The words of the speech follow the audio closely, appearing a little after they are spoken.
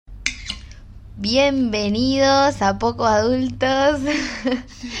Bienvenidos a Poco Adultos.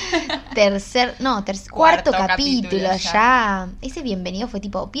 Cuarto capítulo ya. Ese bienvenido fue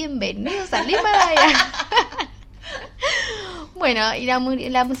tipo, bienvenidos al Himalaya. Bueno, y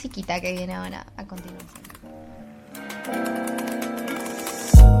la musiquita que viene ahora a continuación.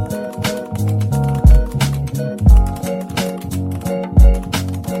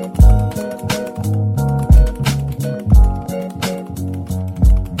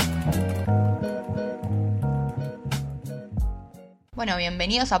 Bueno,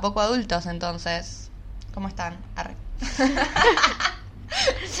 bienvenidos a Poco Adultos, entonces. ¿Cómo están? Arre.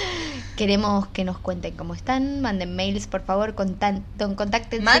 Queremos que nos cuenten cómo están. Manden mails, por favor, contáctense con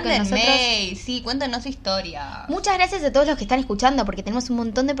nosotros. Mails, sí, cuéntenos historias. Muchas gracias a todos los que están escuchando, porque tenemos un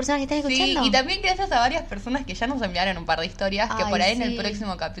montón de personas que están escuchando. Sí, y también gracias a varias personas que ya nos enviaron un par de historias, que por ahí en el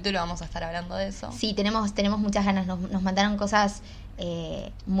próximo capítulo vamos a estar hablando de eso. Sí, tenemos muchas ganas. Nos mandaron cosas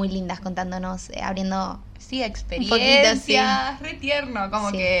muy lindas contándonos, abriendo... Sí, experiencias, poquito, sí. Re tierno,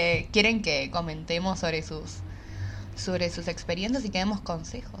 como que quieren que comentemos sobre sus experiencias y que demos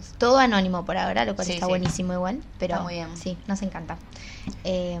consejos. Todo anónimo por ahora, lo cual Sí, está sí. buenísimo igual, pero Está muy bien. Sí, nos encanta.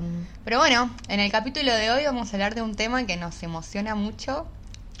 Pero bueno, en el capítulo de hoy vamos a hablar de un tema que nos emociona mucho,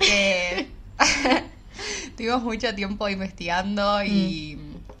 que tuvimos mucho tiempo investigando y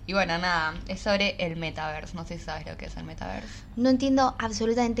bueno, nada, es sobre el metaverse. No sé si sabes lo que es el metaverse. No entiendo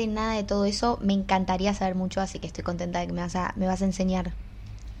absolutamente nada de todo eso, me encantaría saber mucho, así que estoy contenta de que me vas a enseñar.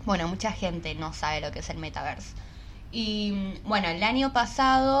 Bueno, mucha gente no sabe lo que es el metaverse. Y bueno, el año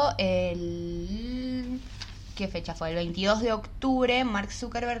pasado, ¿qué fecha fue? El 22 de octubre, Mark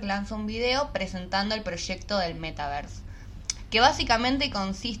Zuckerberg lanzó un video presentando el proyecto del metaverse, que básicamente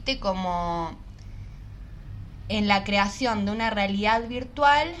consiste como en la creación de una realidad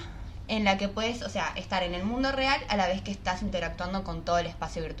virtual en la que puedes, estar en el mundo real a la vez que estás interactuando con todo el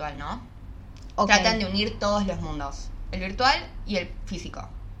espacio virtual, ¿no? Okay. Tratan de unir todos los mundos, el virtual y el físico.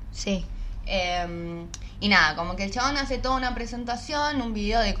 Sí. Y nada, como que el chabón hace toda una presentación, un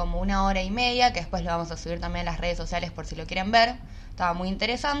video de como 1 hora y media, que después lo vamos a subir también a las redes sociales por si lo quieren ver. Estaba muy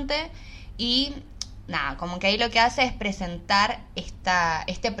interesante. Y nada, como que ahí lo que hace es presentar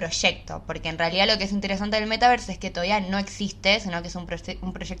este proyecto, porque en realidad lo que es interesante del metaverse es que todavía no existe, sino que es un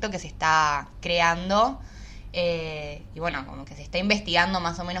proyecto que se está creando. Y bueno, como que se está investigando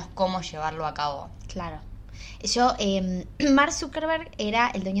más o menos cómo llevarlo a cabo. Claro. Mark Zuckerberg era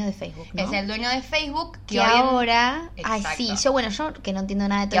el dueño de Facebook, ¿no? Es el dueño de Facebook que ahora... Exacto. Ay, sí, yo que no entiendo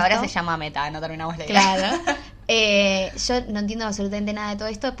nada de todo esto. Que ahora esto. se llama Meta, no terminamos la idea. Claro. Yo no entiendo absolutamente nada de todo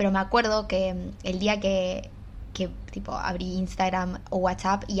esto, pero me acuerdo que el día que tipo abrí Instagram o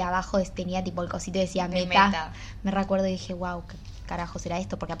WhatsApp y abajo tenía tipo el cosito y decía Meta. Me recuerdo y dije, wow, ¿qué carajo será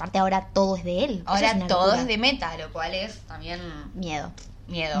esto? Porque aparte ahora todo es de él. Ahora es todo locura. Es de Meta, lo cual es también... Miedo.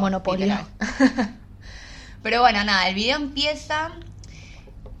 Monopolio. Pero bueno, nada, el video empieza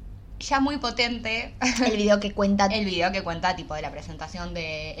ya muy potente. El video que cuenta tipo de la presentación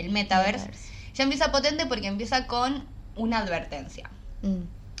del metaverse. Ya empieza potente porque empieza con una advertencia.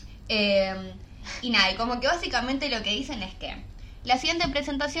 Y nada, y como que básicamente lo que dicen es que la siguiente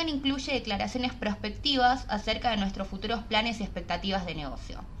presentación incluye declaraciones prospectivas acerca de nuestros futuros planes y expectativas de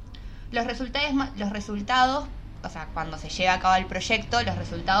negocio. Los resultados, cuando se lleve a cabo el proyecto, los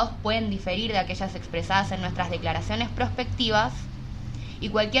resultados pueden diferir de aquellas expresadas en nuestras declaraciones prospectivas, y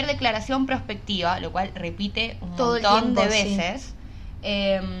cualquier declaración prospectiva, lo cual repite un montón de veces,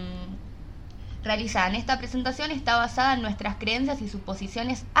 realizada en esta presentación está basada en nuestras creencias y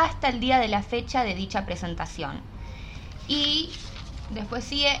suposiciones hasta el día de la fecha de dicha presentación. Y después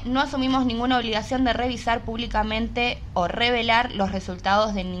sigue, no asumimos ninguna obligación de revisar públicamente o revelar los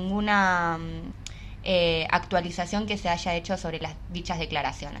resultados de ninguna actualización que se haya hecho sobre las dichas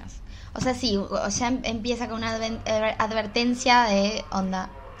declaraciones. O sea, sí, ya empieza con una advertencia de onda.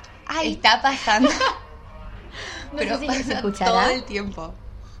 ¡Ay! Está pasando. No pero sé si pasa se escuchará. todo el tiempo.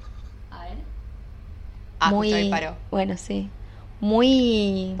 A ver. Muy justo ahí paró. Bueno, sí.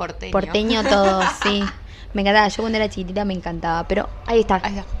 Muy porteño todo, sí. Me encantaba. Yo cuando era chiquitita me encantaba, pero ahí está.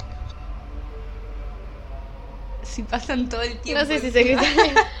 Ahí está. Sí, pasan todo el tiempo. No sé si se escucha.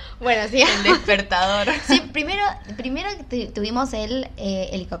 Bueno, sí. El despertador. Sí, primero tuvimos el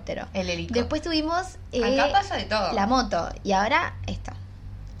helicóptero. El helicóptero. Después tuvimos acá pasa de todo. La moto. Y ahora esto.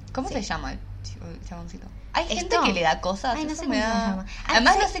 ¿Cómo Sí. se llama el chaboncito? Hay gente ¿Esto? que le da cosas. Ay, no eso sé me cómo se da... llama.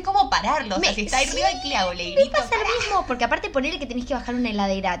 Además no sé cómo pararlo. O sea, si está ahí arriba, ¿qué le hago? Le grito. Me pasa lo mismo, porque aparte ponerle que tenés que bajar una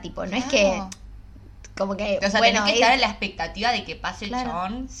heladera, tipo, no es que... Como que, o sea, bueno, tenés que estar en la expectativa de que pase el Claro,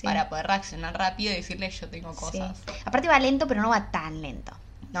 chabón sí. para poder reaccionar rápido y decirle yo tengo cosas. Sí. Aparte va lento, pero no va tan lento.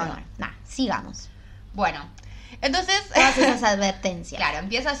 No, Pero no. bueno, nada, sigamos. Bueno, Entonces, todas esas advertencias. Claro,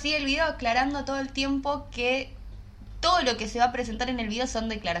 empieza así el video aclarando todo el tiempo que todo lo que se va a presentar en el video son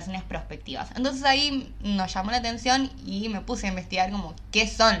declaraciones prospectivas. Entonces ahí nos llamó la atención y me puse a investigar como qué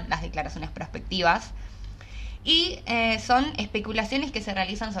son las declaraciones prospectivas. Y son especulaciones que se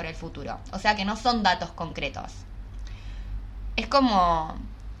realizan sobre el futuro. O sea que no son datos concretos. Es como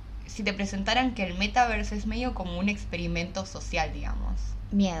si te presentaran que el metaverso es medio como un experimento social, digamos.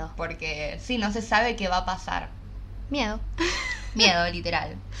 Miedo. Porque sí, no se sabe qué va a pasar. Miedo. Miedo,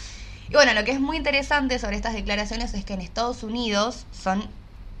 literal. Y bueno, lo que es muy interesante sobre estas declaraciones es que en Estados Unidos son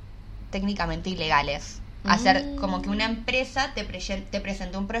técnicamente ilegales. Hacer como que una empresa te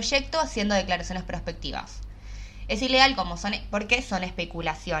presente un proyecto haciendo declaraciones prospectivas. Es ilegal porque son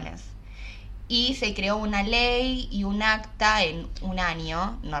especulaciones. Y se creó una ley y un acta en un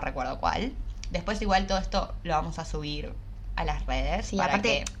año, no recuerdo cuál. Después igual todo esto lo vamos a subir a las redes, sí, para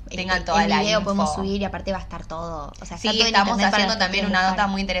aparte, que tengan toda la info. El video podemos subir y aparte va a estar todo. O sea, sí, estamos haciendo también una nota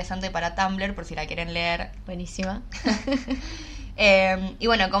muy interesante para Tumblr, por si la quieren leer. Buenísima. Y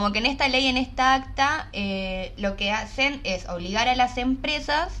bueno, como que en esta ley, en esta acta, lo que hacen es obligar a las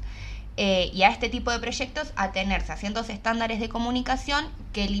empresas y a este tipo de proyectos a tenerse a ciertos estándares de comunicación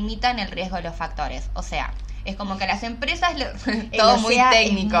que limitan el riesgo de los factores. O sea, es como que a las empresas todo muy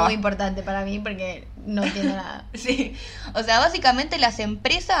técnico. Es muy importante para mí porque no entiendo nada. Sí, o sea, básicamente las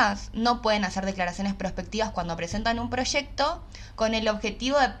empresas no pueden hacer declaraciones prospectivas cuando presentan un proyecto con el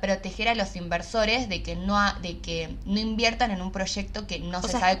objetivo de proteger a los inversores de que no inviertan en un proyecto que no se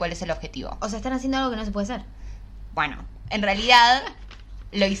sabe cuál es el objetivo. O sea, están haciendo algo que no se puede hacer. Bueno, en realidad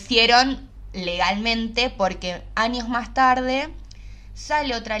lo hicieron legalmente porque años más tarde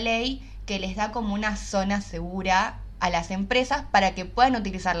sale otra ley que les da como una zona segura a las empresas para que puedan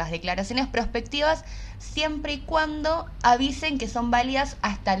utilizar las declaraciones prospectivas siempre y cuando avisen que son válidas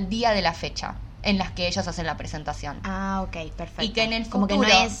hasta el día de la fecha en las que ellos hacen la presentación. Ah, ok, perfecto. Y que en el futuro, como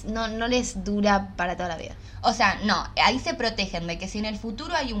que no les dura para toda la vida. O sea, no, ahí se protegen de que si en el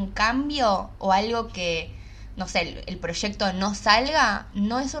futuro hay un cambio o algo que, no sé, el proyecto no salga,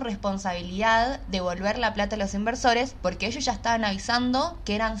 no es su responsabilidad devolver la plata a los inversores porque ellos ya estaban avisando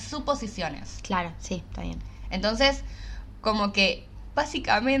que eran suposiciones. Claro, sí, está bien. Entonces, como que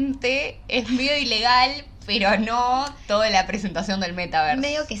básicamente es medio ilegal, pero no toda la presentación del metaverso.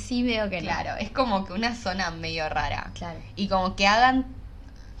 Medio que sí, medio que no. Claro, es como que una zona medio rara. Claro. Y como que hagan,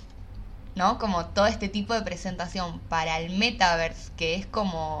 ¿no? Como todo este tipo de presentación para el metaverso, que es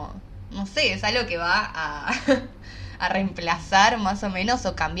como, no sé, es algo que va a reemplazar más o menos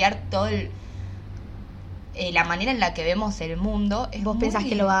o cambiar todo la manera en la que vemos el mundo. ¿Vos pensás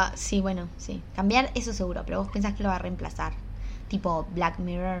que lo va? Sí, bueno, sí. Cambiar, eso seguro, pero vos pensás que lo va a reemplazar. Tipo Black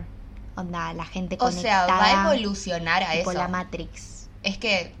Mirror, onda, la gente conectada. O sea, va a evolucionar a tipo eso. La Matrix. Es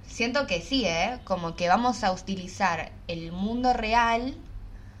que siento que sí, como que vamos a utilizar el mundo real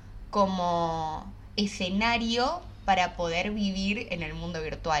como escenario para poder vivir en el mundo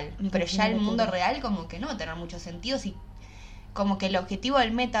virtual. Pero ya el mundo real como que no va a tener mucho sentido si como que el objetivo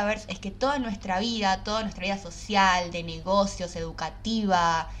del metaverse es que toda nuestra vida social, de negocios,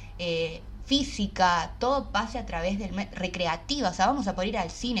 educativa, física, todo pase a través del recreativa. O sea, vamos a poder ir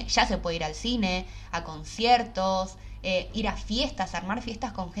al cine, ya se puede ir al cine, a conciertos, ir a fiestas, armar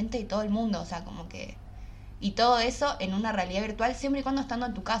fiestas con gente de todo el mundo. O sea, como que... Y todo eso en una realidad virtual siempre y cuando estando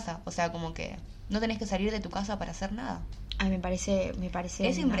en tu casa. O sea, como que no tenés que salir de tu casa para hacer nada. Ay, me parece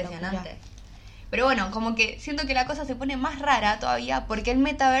es impresionante. Locura. Pero bueno, como que siento que la cosa se pone más rara todavía porque el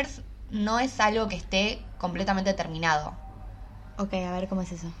metaverse no es algo que esté completamente terminado. Ok, a ver, ¿cómo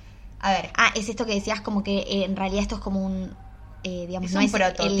es eso? A ver. Ah, es esto que decías como que en realidad esto es como un... digamos, es no un es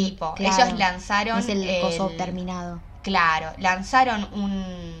prototipo. Claro, ellos lanzaron... No es el coso terminado. Claro, lanzaron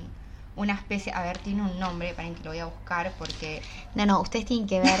una especie... A ver, tiene un nombre, esperen que lo voy a buscar porque... No, ustedes tienen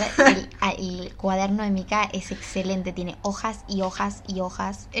que ver el cuaderno de Mika, es excelente, tiene hojas y hojas y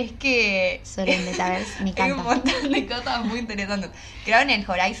hojas. Es que... Sobre el metaverse, me encanta. Hay un montón de cosas muy interesantes. Crearon el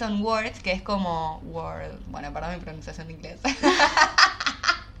Horizon Worlds, que es como... World... Bueno, perdón mi pronunciación de inglés.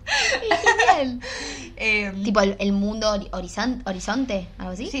 Es genial. Tipo el mundo horizonte,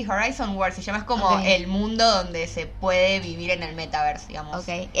 algo así. Sí, Horizon World se llama, es como el mundo donde se puede vivir en el metaverse, digamos.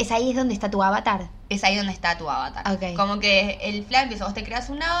 Ok, ¿es ahí donde está tu avatar? Es ahí donde está tu avatar. Okay. Como que el plan empieza, vos te creas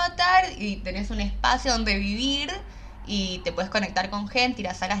un avatar y tenés un espacio donde vivir y te puedes conectar con gente, ir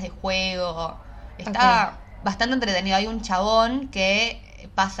a salas de juego. Está bastante entretenido. Hay un chabón que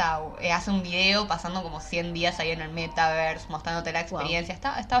hace un video pasando como 100 días ahí en el metaverse, mostrándote la experiencia.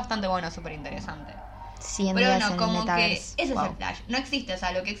 Wow. Está bastante bueno, súper interesante. 100 Pero días bueno, en como el metaverse. que ese es el flash. No existe, o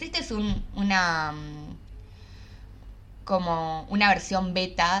sea, lo que existe es como una versión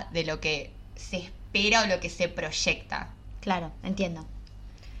beta de lo que se espera o lo que se proyecta. Claro, entiendo.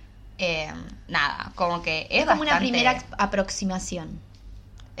 Nada, como que es como una primera aproximación.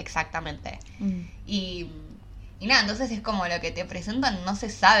 Exactamente. Y nada, entonces es como lo que te presentan no se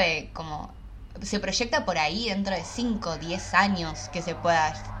sabe, como se proyecta por ahí dentro de 5, 10 años que se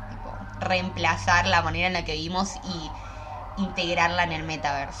pueda tipo, reemplazar la manera en la que vivimos y integrarla en el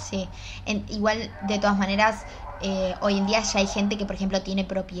metaverso. Sí, igual de todas maneras hoy en día ya hay gente que por ejemplo tiene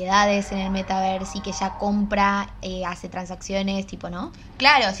propiedades en el metaverso y que ya compra, hace transacciones, tipo, ¿no?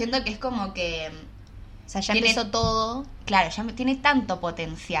 Claro, siento que es como que... O sea, ya empezó todo. Claro, ya tiene tanto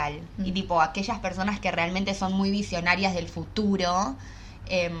potencial. Y tipo, aquellas personas que realmente son muy visionarias del futuro,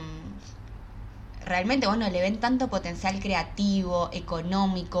 realmente, bueno, le ven tanto potencial creativo,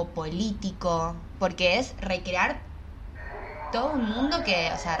 económico, político, porque es recrear todo un mundo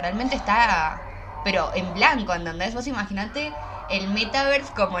que, o sea, realmente está, pero en blanco, ¿entendés? Vos imaginate el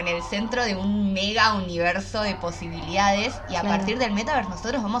metaverse como en el centro de un mega universo de posibilidades y a partir del metaverse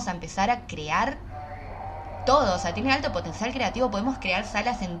nosotros vamos a empezar a crear todo, o sea, tiene alto potencial creativo, podemos crear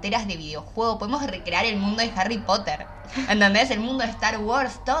salas enteras de videojuego, podemos recrear el mundo de Harry Potter, ¿entendés? El mundo de Star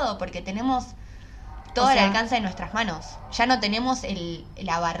Wars, todo, porque tenemos todo al alcance de nuestras manos. Ya no tenemos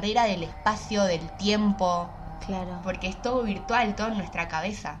la barrera del espacio, del tiempo. Claro. Porque es todo virtual, todo en nuestra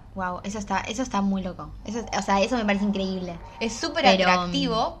cabeza. Wow, eso está muy loco. O sea, eso me parece increíble. Es súper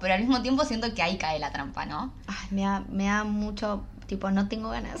atractivo, pero al mismo tiempo siento que ahí cae la trampa, ¿no? Ay, me da mucho, tipo, no tengo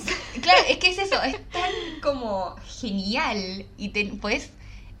ganas. Claro, es que es eso, es tan como genial. Y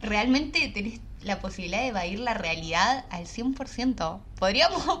realmente tenés la posibilidad de evadir la realidad al 100%.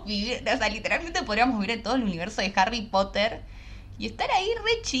 Podríamos vivir, o sea, literalmente podríamos vivir en todo el universo de Harry Potter y estar ahí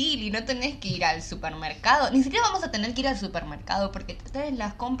re chill y no tenés que ir al supermercado. Ni siquiera vamos a tener que ir al supermercado porque te traen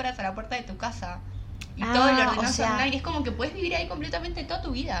las compras a la puerta de tu casa y todo lo ordenás online. Es como que puedes vivir ahí completamente toda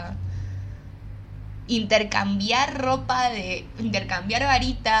tu vida. Intercambiar ropa, intercambiar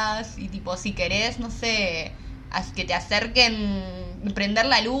varitas y tipo, si querés, no sé, que te acerquen, prender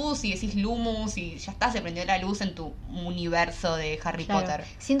la luz y decís Lumus y ya está, se prendió la luz en tu universo de Harry Potter.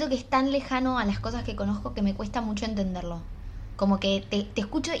 Siento que es tan lejano a las cosas que conozco que me cuesta mucho entenderlo. Como que te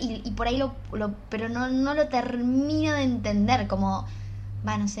escucho y por ahí pero no lo termino de entender, como...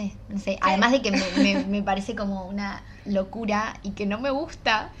 no sé. Además de que me parece como una locura y que no me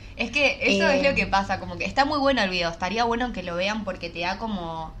gusta. Es que eso es lo que pasa, como que está muy bueno el video, estaría bueno que lo vean porque te da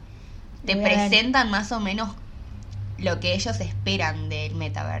como... Te presentan más o menos lo que ellos esperan del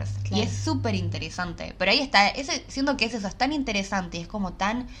metaverse. Claro. Y es súper interesante. Pero ahí está, siento que es tan interesante y es como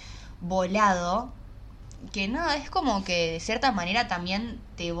tan volado que nada, es como que de cierta manera también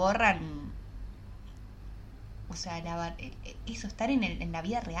te borran... O sea, eso, estar en la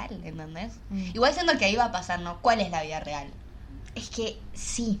vida real, ¿entendés? Igual siendo que ahí va a pasar, ¿no? ¿Cuál es la vida real? Es que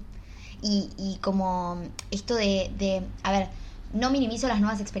sí. Y como esto de a ver, no minimizo las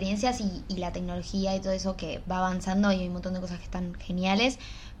nuevas experiencias y la tecnología y todo eso que va avanzando y hay un montón de cosas que están geniales,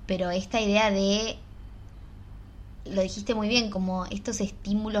 pero esta idea de, lo dijiste muy bien, como estos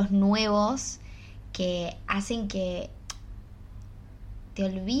estímulos nuevos que hacen que te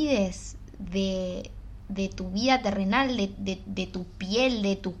olvides de tu vida terrenal, de tu piel,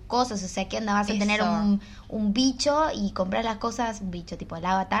 de tus cosas. O sea, ¿qué onda? Vas a tener un bicho y comprar las cosas, un bicho tipo el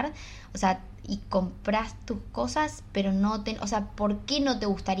avatar, o sea, y compras tus cosas, pero o sea, ¿por qué no te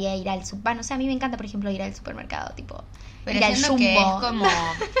gustaría ir al supermercado? O sea, a mí me encanta, por ejemplo, ir al supermercado, tipo, pero ir al Jumbo. Que es como,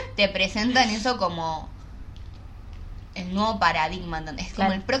 te presentan eso como el nuevo paradigma, ¿entendés? Es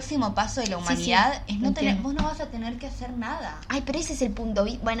como el próximo paso de la humanidad, es no tener, vos no vas a tener que hacer nada. Ay, pero ese es el punto.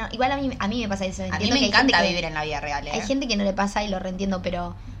 Bueno, igual a mí me pasa eso. A mí me encanta vivir en la vida real, Hay gente que no le pasa y lo reentiendo,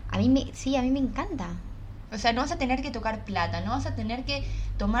 pero a mí me encanta. O sea, no vas a tener que tocar plata, no vas a tener que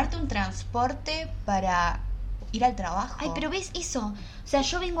tomarte un transporte para ir al trabajo. Ay, pero ves eso. O sea,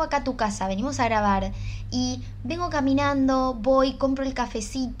 yo vengo acá a tu casa, venimos a grabar y vengo caminando, voy, compro el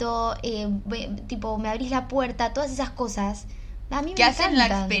cafecito, tipo, me abrís la puerta, todas esas cosas. A mí me encantan. Hacen la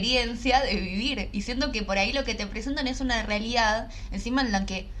experiencia de vivir. Y siento que por ahí lo que te presentan es una realidad, encima en la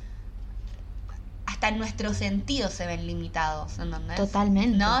que hasta nuestros sentidos se ven limitados, ¿entendés?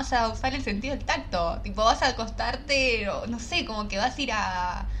 Totalmente. No vas a usar el sentido del tacto. Tipo, vas a acostarte, o no sé, como que vas a ir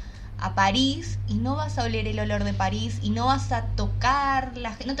a París y no vas a oler el olor de París y no vas a tocar,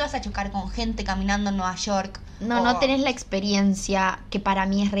 no te vas a chocar con gente caminando en Nueva York. No tenés la experiencia que para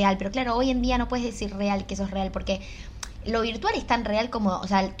mí es real. Pero claro, hoy en día no puedes decir real que eso es real porque lo virtual es tan real como, o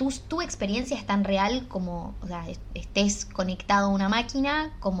sea, tu experiencia es tan real como, o sea, estés conectado a una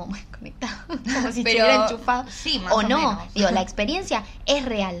máquina, como si estuviera enchufado, sí, más o no, menos. Digo, la experiencia es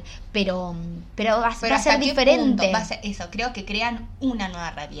real, pero va a ser diferente. Eso, creo que crean una nueva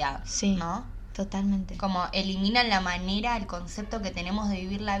realidad, sí. ¿no? Totalmente. Como eliminan la manera, el concepto que tenemos de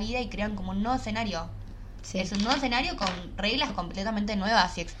vivir la vida y crean como un nuevo escenario. Sí. Es un nuevo escenario con reglas completamente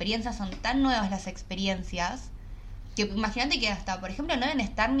nuevas y experiencias. Son tan nuevas las experiencias que imagínate que hasta, por ejemplo, no deben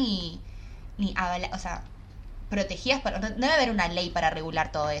estar ni o sea, protegidas. No debe haber una ley para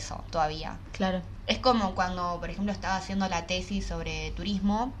regular todo eso todavía. Claro. Es como cuando, por ejemplo, estaba haciendo la tesis sobre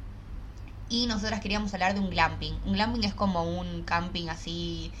turismo y nosotras queríamos hablar de un glamping. Un glamping es como un camping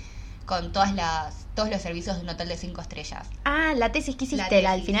así con todos los servicios de un hotel de 5 estrellas. Ah, la tesis que hiciste,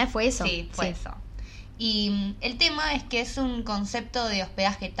 al final fue eso. Sí, fue eso. Y el tema es que es un concepto de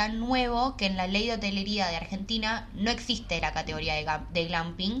hospedaje tan nuevo que en la ley de hotelería de Argentina no existe la categoría de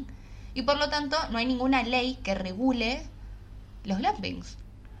glamping y por lo tanto no hay ninguna ley que regule los glampings.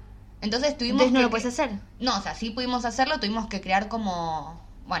 Entonces no lo puedes hacer. No, o sea, sí pudimos hacerlo, tuvimos que crear como,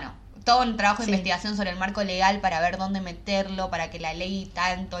 bueno, todo un trabajo de investigación sobre el marco legal para ver dónde meterlo, para que la ley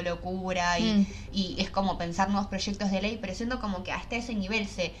tanto lo cubra y es como pensar nuevos proyectos de ley, pero siento como que hasta ese nivel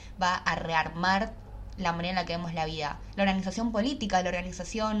se va a rearmar la manera en la que vemos la vida. La organización política, la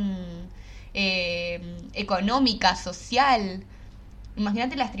organización económica, social.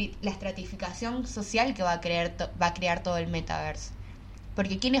 Imagínate la estratificación social que va a crear todo el metaverse.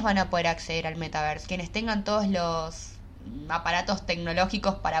 Porque ¿quiénes van a poder acceder al metaverse? Quienes tengan todos los aparatos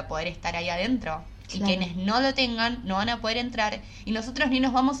tecnológicos para poder estar ahí adentro. Claro. Y quienes no lo tengan no van a poder entrar y nosotros ni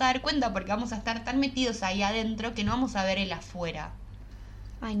nos vamos a dar cuenta porque vamos a estar tan metidos ahí adentro que no vamos a ver el afuera.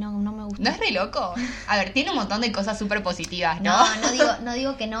 Ay, no me gusta. ¿No es re loco? A ver, tiene un montón de cosas súper positivas, ¿no? No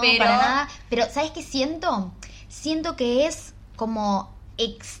digo que no, para nada. Pero, ¿sabes qué siento? Siento que es como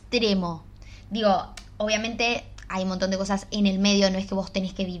extremo. Digo, obviamente hay un montón de cosas en el medio, no es que vos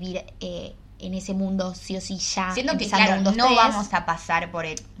tenés que vivir en ese mundo sí o sí ya. Siento que, claro, 1, 2, no 3. Vamos a pasar por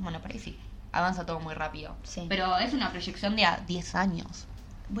el... Bueno, por ahí sí, avanza todo muy rápido. Sí. Pero es una proyección de 10 años.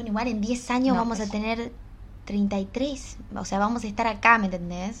 Bueno, igual en 10 años vamos a tener 33, o sea, vamos a estar acá, ¿me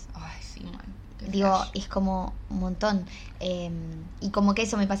entendés? Ay, sí, man. Digo, es como un montón. Y como que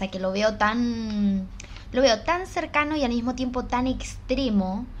eso me pasa, que lo veo tan cercano y al mismo tiempo tan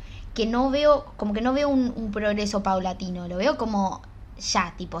extremo que no veo un progreso paulatino. Lo veo como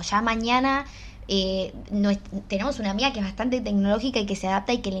ya mañana tenemos una amiga que es bastante tecnológica y que se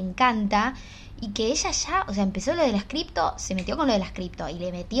adapta y que le encanta. Y que ella ya, o sea, empezó lo de las cripto, se metió con lo de las cripto y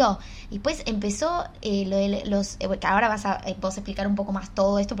le metió. Y después empezó lo de los... ahora vos explicar un poco más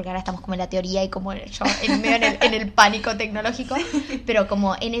todo esto, porque ahora estamos como en la teoría y como yo en el pánico tecnológico. Pero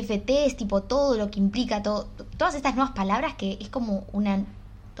como NFTs, tipo todo lo que implica, todas estas nuevas palabras que es como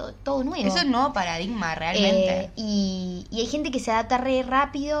todo nuevo. Eso es un nuevo paradigma, realmente. Y hay gente que se adapta re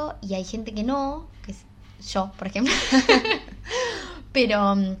rápido y hay gente que no, que es yo, por ejemplo.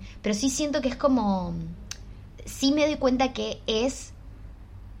 Pero sí siento que es como... Sí me doy cuenta que es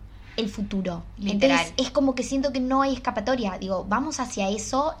el futuro. Literal. Entonces es como que siento que no hay escapatoria. Digo, vamos hacia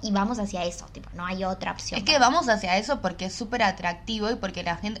eso y vamos hacia eso. Tipo, no hay otra opción. Es que vamos hacia eso porque es súper atractivo y porque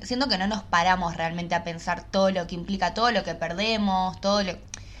la gente... Siento que no nos paramos realmente a pensar todo lo que implica, todo lo que perdemos, todo lo...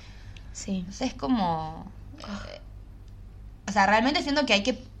 Sí. O sea, es como... O sea, realmente siento que hay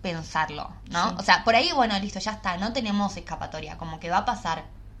que pensarlo, ¿no? Sí. O sea, por ahí, bueno, listo, ya está, no tenemos escapatoria, como que va a pasar,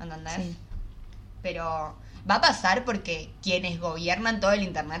 ¿entendés? Sí. Pero va a pasar porque quienes gobiernan todo el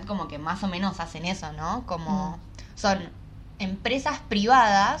internet como que más o menos hacen eso, ¿no? Como son empresas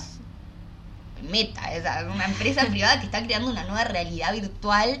privadas, Meta, es una empresa privada que está creando una nueva realidad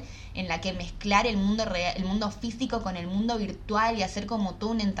virtual en la que mezclar el mundo real, el mundo físico con el mundo virtual y hacer como todo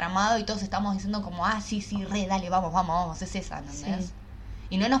un entramado y todos estamos diciendo como, sí, dale, vamos, es esa, ¿entendés? Sí.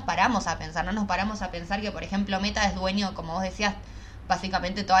 Y no nos paramos a pensar que, por ejemplo, Meta es dueño, como vos decías,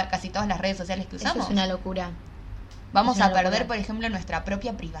 básicamente casi todas las redes sociales que usamos. Eso es una locura. Vamos a perder, por ejemplo, nuestra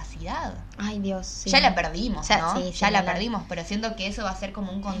propia privacidad. Ay, Dios, sí. Ya la perdimos, ¿no? Sí, ya la perdimos, pero siento que eso va a ser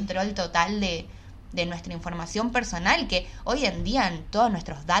como un control total de nuestra información personal, que hoy en día todos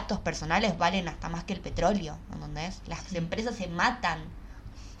nuestros datos personales valen hasta más que el petróleo, ¿entendés? Las empresas se matan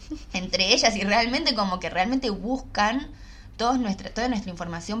entre ellas y realmente buscan toda nuestra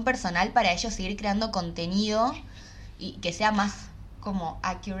información personal para ellos seguir creando contenido y que sea más como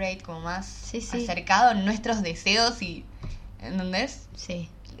accurate, como más acercado a nuestros deseos y, ¿entendés? Sí.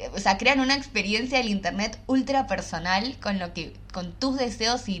 O sea, crean una experiencia del internet ultra personal con tus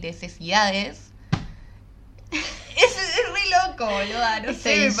deseos y necesidades. Es re loco, boluda, no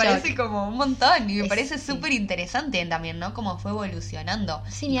sé, me parece como un montón y me parece súper interesante también, ¿no? Cómo fue evolucionando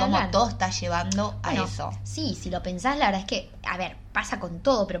y cómo todo está llevando a eso. Sí, si lo pensás, la verdad es que, a ver, pasa con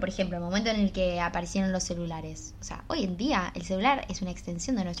todo, pero por ejemplo, el momento en el que aparecieron los celulares, o sea, hoy en día el celular es una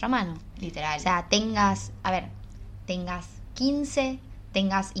extensión de nuestra mano. Literal. O sea, tengas 15,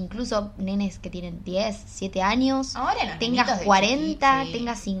 tengas incluso nenes que tienen 10, 7 años, ahora los tengas 40, sí.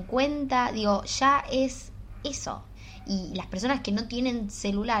 tengas 50, digo, ya es eso. Y las personas que no tienen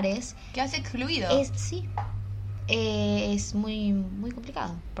celulares... Quedas excluido. Es muy, muy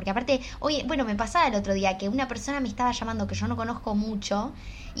complicado. Porque aparte, oye, bueno, me pasaba el otro día que una persona me estaba llamando que yo no conozco mucho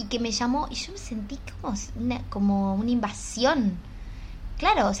y que me llamó y yo me sentí como una invasión.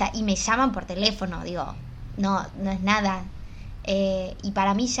 Claro, o sea, y me llaman por teléfono, digo, no es nada. Y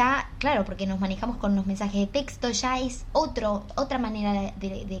para mí ya, claro, porque nos manejamos con los mensajes de texto, ya es otra manera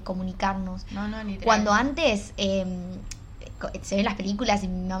de comunicarnos. No, literal. Cuando antes se ven las películas y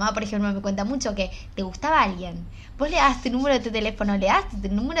mi mamá, por ejemplo, me cuenta mucho que te gustaba alguien, vos le das tu número de tu teléfono, le das tu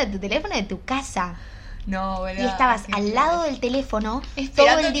número de tu teléfono de tu casa. No, ¿verdad? Y estabas al lado del teléfono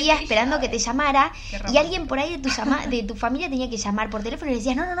todo el día esperando que te llamara y alguien por ahí de tu familia tenía que llamar por teléfono y le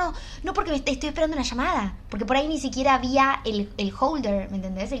decías, no, porque estoy esperando una llamada, porque por ahí ni siquiera había el holder, ¿me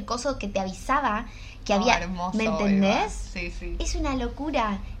entendés? El coso que te avisaba que había, hermoso, ¿me entendés? Sí. Es una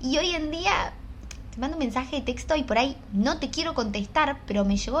locura. Y hoy en día te mando un mensaje de texto y por ahí no te quiero contestar, pero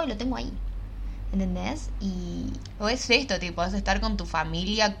me llegó y lo tengo ahí, ¿entendés? O es esto, tipo, es estar con tu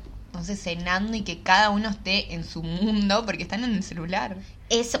familia, no sé, cenando y que cada uno esté en su mundo porque están en el celular.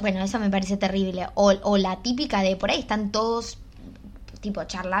 Eso me parece terrible. O la típica de por ahí están todos tipo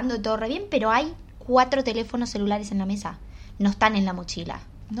charlando y todo re bien, pero hay 4 teléfonos celulares en la mesa. No están en la mochila.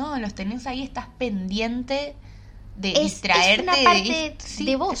 No, los tenés ahí, estás pendiente de distraerte. Es una parte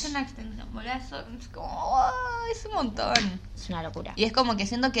de vos. Es una extensión, es como, es un montón. Es una locura. Y es como que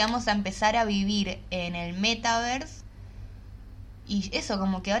siento que vamos a empezar a vivir en el metaverse. Y eso,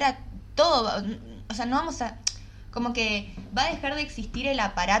 como que ahora todo, o sea, no vamos a... Como que va a dejar de existir el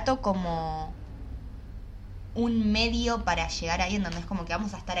aparato como un medio para llegar ahí, en donde es como que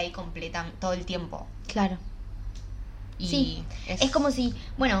vamos a estar ahí completa todo el tiempo. Claro. Y sí, es como si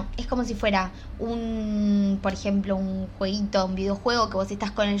fuera por ejemplo, un jueguito, un videojuego que vos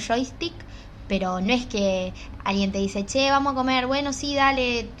estás con el joystick, pero no es que alguien te dice, che, vamos a comer, bueno, sí,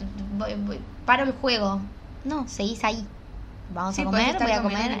 dale, paro el juego. No, seguís ahí. Vamos a comer, voy a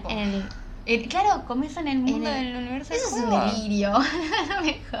comer en el... claro, comes en el mundo del universo. Eso es un delirio. No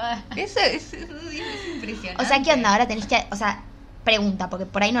me jodas. Eso es impresionante. O sea, ¿qué onda? Ahora tenés que... O sea, pregunta, porque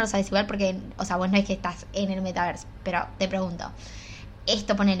por ahí no lo sabes igual, porque... O sea, vos no es que estás en el metaverso, pero te pregunto.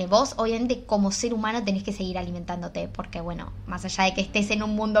 Esto, ponele, vos obviamente como ser humano tenés que seguir alimentándote, porque bueno, más allá de que estés en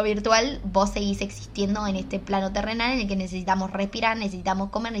un mundo virtual, vos seguís existiendo en este plano terrenal en el que necesitamos respirar, necesitamos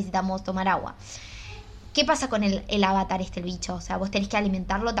comer, necesitamos tomar agua. ¿Qué pasa con el avatar el bicho? O sea, ¿vos tenés que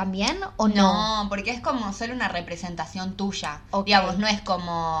alimentarlo también o no? No, porque es como solo una representación tuya. Okay. Digamos, no es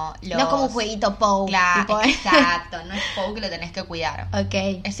como no es como un jueguito Pou. Claro, tipo, exacto, no es Pou que lo tenés que cuidar.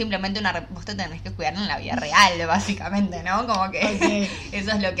 Ok. Es simplemente vos te tenés que cuidar en la vida real, básicamente, ¿no? Como que okay.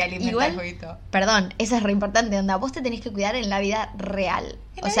 Eso es lo que alimenta igual, el jueguito. Perdón, eso es re importante, onda. Vos te tenés que cuidar en la vida real.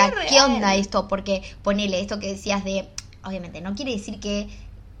 O sea, ¿qué onda esto? Porque ponele esto que decías de... Obviamente, no quiere decir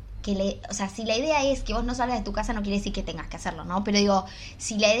o sea, si la idea es que vos no salgas de tu casa, no quiere decir que tengas que hacerlo, ¿no? Pero digo,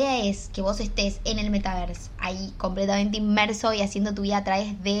 si la idea es que vos estés en el metaverse, ahí completamente inmerso y haciendo tu vida a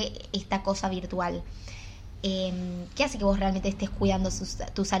través de esta cosa virtual, ¿qué hace que vos realmente estés cuidando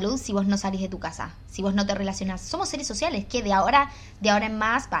tu salud si vos no salís de tu casa? Si vos no te relacionás. Somos seres sociales, que de ahora en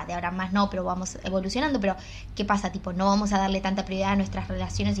más no, pero vamos evolucionando, pero ¿qué pasa? Tipo, no vamos a darle tanta prioridad a nuestras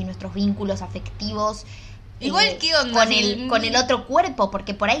relaciones y nuestros vínculos afectivos. Igual, ¿qué onda? Con el otro cuerpo,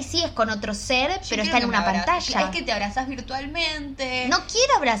 porque por ahí sí es con otro ser, pero está en una pantalla. Es que te abrazás virtualmente. No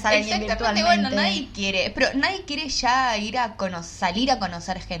quiero abrazar a alguien virtualmente. Bueno, nadie quiere ya salir a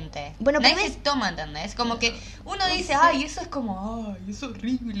conocer gente. Bueno, nadie se toma, ¿entendés? Como que uno dice, ay, eso es como, ay, es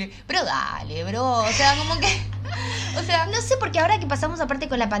horrible. Pero dale, bro, o sea, como que... O sea, no sé, porque ahora que pasamos aparte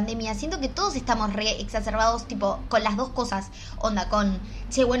con la pandemia, siento que todos estamos re exacerbados, tipo, con las dos cosas. Onda,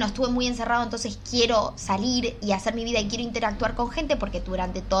 che, bueno, estuve muy encerrado, entonces quiero salir y hacer mi vida y quiero interactuar con gente, porque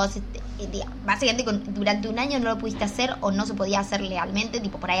durante básicamente durante un año no lo pudiste hacer o no se podía hacer legalmente,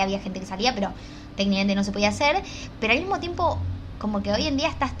 tipo, por ahí había gente que salía, pero técnicamente no se podía hacer. Pero al mismo tiempo, como que hoy en día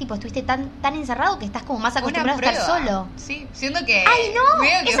estuviste tan encerrado que estás como más acostumbrado a estar solo. Sí, siento que... ¡Ay, no!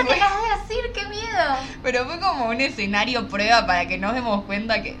 Eso te acabas de decir, ¡qué miedo! Pero fue como un escenario prueba para que nos demos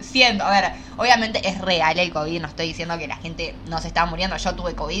cuenta que... a ver, obviamente es real el COVID, no estoy diciendo que la gente no se está muriendo. Yo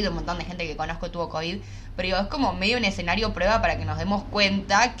tuve COVID, un montón de gente que conozco tuvo COVID, pero digo, es como medio un escenario prueba para que nos demos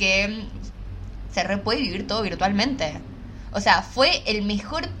cuenta que se puede vivir todo virtualmente. O sea, fue el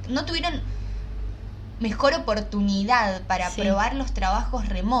mejor... No tuvieron... mejor oportunidad para probar los trabajos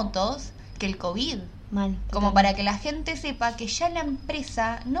remotos que el COVID. Mal. Como para que la gente sepa que ya la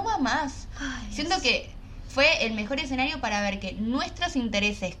empresa no va más. Ay, siento que fue el mejor escenario para ver que nuestros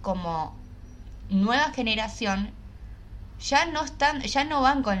intereses como nueva generación ya no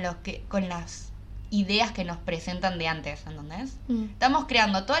van con las ideas que nos presentan de antes, ¿entendés? Estamos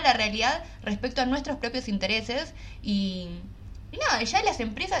creando toda la realidad respecto a nuestros propios intereses y nada, ya las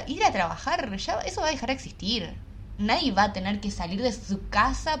empresas, ir a trabajar, ya eso va a dejar de existir. Nadie va a tener que salir de su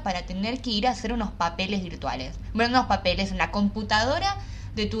casa para tener que ir a hacer unos papeles virtuales. Bueno, unos papeles en la computadora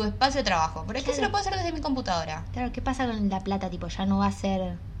de tu espacio de trabajo. ¿Pero es que se lo puedo hacer desde mi computadora? Claro, ¿qué pasa con la plata? Tipo, ya no va a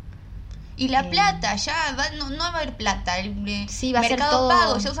ser... Y la plata, no va a haber plata. Sí, va a ser Mercado todo...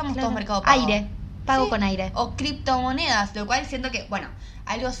 Pago, ya usamos claro. todo Mercado Pago. Aire, pago con aire. O criptomonedas, lo cual siento que, bueno,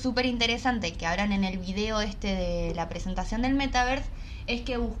 algo súper interesante que hablan en el video de la presentación del Metaverse es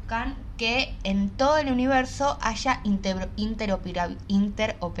que buscan que en todo el universo haya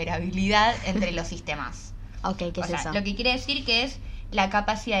interoperabilidad entre los sistemas. Ok, ¿qué es eso? Lo que quiere decir que es la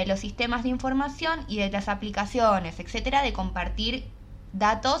capacidad de los sistemas de información y de las aplicaciones, etcétera, de compartir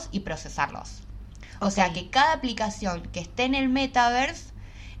datos y procesarlos. O sea, que cada aplicación que esté en el Metaverse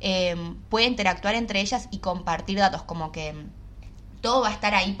puede interactuar entre ellas y compartir datos, como que todo va a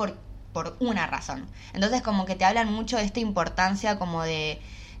estar ahí por una razón. Entonces como que te hablan mucho de esta importancia como del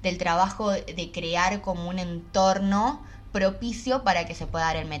trabajo de crear como un entorno propicio para que se pueda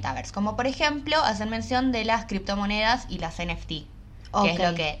dar el Metaverse. Como por ejemplo, hacer mención de las criptomonedas y las NFT. Que es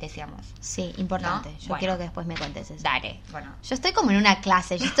lo que decíamos. Sí, importante. ¿No? Yo quiero que después me cuentes eso. Dale, bueno. Yo estoy como en una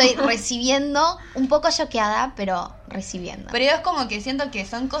clase, yo estoy recibiendo, un poco choqueada, pero recibiendo. Pero es como que siento que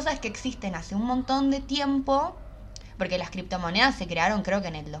son cosas que existen hace un montón de tiempo, porque las criptomonedas se crearon creo que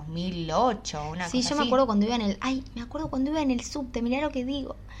en el 2008, una cosa así. Sí, yo me acuerdo cuando iba en el subte, mirá lo que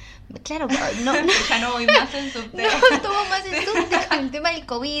digo. Claro, no. Ya no voy más en subte. No tomo más en subte con el tema del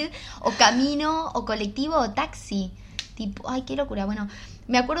COVID, o camino, o colectivo, o taxi. Tipo, ay, qué locura. Bueno,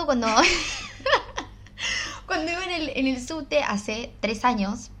 me acuerdo cuando iba en el subte hace 3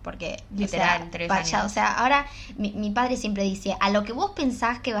 años, porque literal, 3 años. O sea, ahora mi padre siempre dice, a lo que vos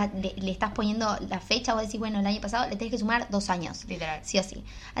pensás que le estás poniendo la fecha, vos decís, bueno, el año pasado le tenés que sumar 2 años. Literal. Sí o sí.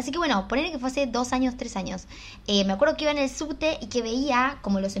 Así que bueno, poner que fuese 2 años, 3 años. Me acuerdo que iba en el subte y que veía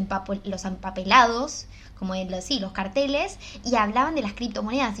como los empapelados, como los carteles, y hablaban de las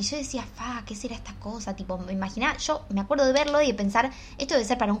criptomonedas, y yo decía, ¿qué será esta cosa? Tipo, me imaginaba, yo me acuerdo de verlo y de pensar, esto debe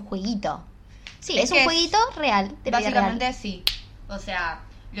ser para un jueguito. Sí, es un jueguito real. Básicamente real. Sí. O sea,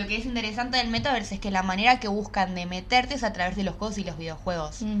 lo que es interesante del Metaverse es que la manera que buscan de meterte es a través de los juegos y los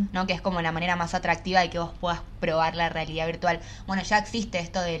videojuegos, ¿no? Que es como la manera más atractiva de que vos puedas probar la realidad virtual. Bueno, ya existe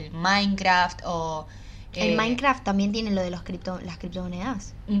esto del Minecraft o... El Minecraft también tiene lo de las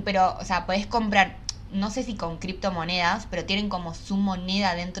criptomonedas. Pero, o sea, podés comprar... No sé si con criptomonedas, pero tienen como su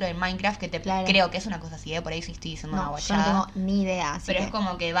moneda dentro del Minecraft que creo que es una cosa así, por ahí sí estoy diciendo una guachada. Yo no tengo ni idea. Pero es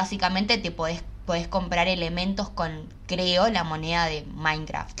como que básicamente te podés comprar elementos con, creo, la moneda de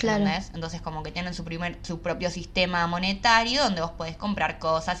Minecraft. Claro. ¿Entendés? Entonces como que tienen su propio sistema monetario donde vos podés comprar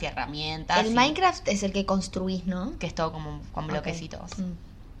cosas y herramientas. Minecraft es el que construís, ¿no? Que es todo como con bloquecitos. Okay.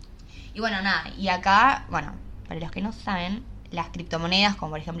 Y bueno, nada. Y acá, bueno, para los que no saben, las criptomonedas,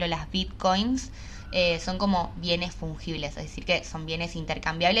 como por ejemplo las bitcoins, son como bienes fungibles, es decir, que son bienes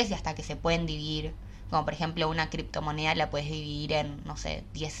intercambiables y hasta que se pueden dividir. Como por ejemplo una criptomoneda la puedes dividir en, no sé,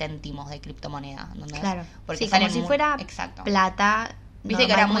 10 céntimos de criptomoneda. ¿Entendés? Claro, porque como si fuera plata. Viste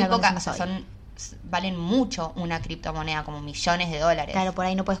que era muy poca, o sea, valen mucho una criptomoneda, como millones de dólares. Claro, por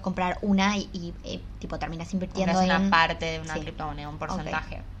ahí no puedes comprar una y tipo terminas invirtiendo en una parte de una criptomoneda, un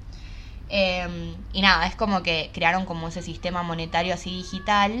porcentaje. Okay. Y nada, es como que crearon como ese sistema monetario así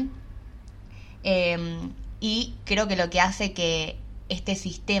digital. Y creo que lo que hace que este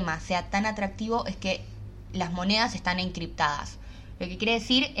sistema sea tan atractivo es que las monedas están encriptadas. Lo que quiere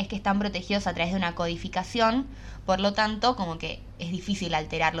decir es que están protegidos a través de una codificación, por lo tanto, como que es difícil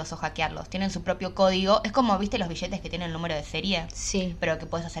alterarlos o hackearlos. Tienen su propio código. Es como, ¿viste los billetes que tienen el número de serie? Sí. Pero que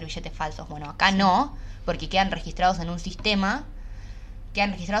puedes hacer billetes falsos. Bueno, acá no, porque quedan registrados en un sistema,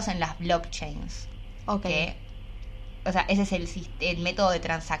 quedan registrados en las blockchains. Ok. O sea, ese es el método de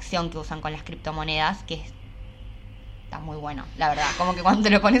transacción que usan con las criptomonedas, que está muy bueno, la verdad. Como que cuando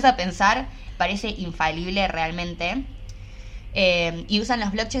te lo pones a pensar, parece infalible realmente. Y usan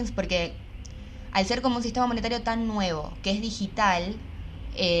las blockchains porque al ser como un sistema monetario tan nuevo, que es digital,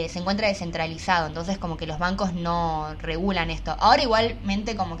 se encuentra descentralizado. Entonces como que los bancos no regulan esto. Ahora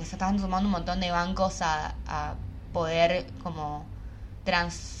igualmente como que se están sumando un montón de bancos a poder como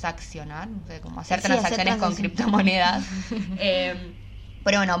transaccionar, no sé, como hacer transacciones con criptomonedas.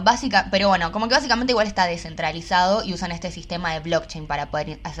 Pero bueno, como que básicamente igual está descentralizado y usan este sistema de blockchain para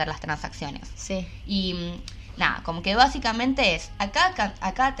poder hacer las transacciones. Sí. Y nada, como que básicamente es a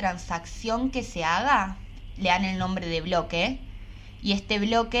cada transacción que se haga, le dan el nombre de bloque. Y este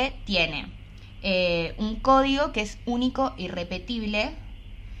bloque tiene un código que es único y repetible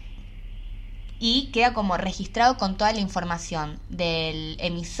y queda como registrado con toda la información del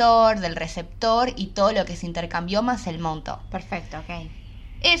emisor, del receptor y todo lo que se intercambió más el monto. Perfecto, ok.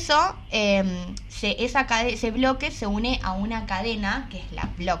 Eso, ese bloque se une a una cadena, que es la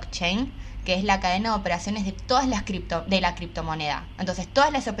blockchain, que es la cadena de operaciones de todas las de la criptomoneda. Entonces,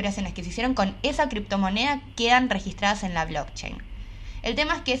 todas las operaciones que se hicieron con esa criptomoneda quedan registradas en la blockchain. El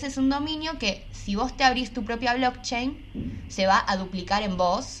tema es que ese es un dominio que, si vos te abrís tu propia blockchain, se va a duplicar en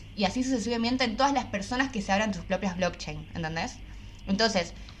vos, y así sucesivamente en todas las personas que se abran sus propias blockchain, ¿entendés?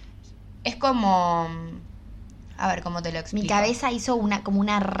 Entonces, es como... A ver, ¿cómo te lo explico? Mi cabeza hizo como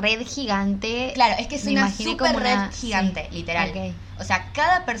una red gigante. Claro, es que es una super red gigante, sí, literal. Okay. O sea,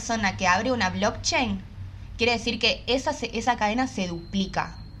 cada persona que abre una blockchain quiere decir que esa cadena se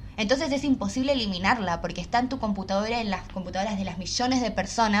duplica. Entonces es imposible eliminarla porque está en tu computadora, en las computadoras de las millones de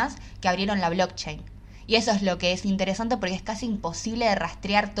personas que abrieron la blockchain. Y eso es lo que es interesante porque es casi imposible de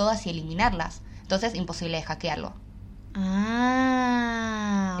rastrear todas y eliminarlas. Entonces, imposible de hackearlo.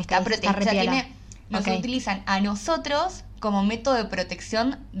 Está protegida. Nos utilizan a nosotros como método de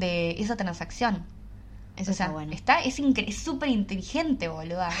protección de esa transacción. Eso está bueno. Es súper inteligente,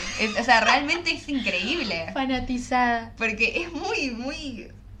 boluda. O sea, realmente es increíble. Fanatizada. Porque es muy, muy...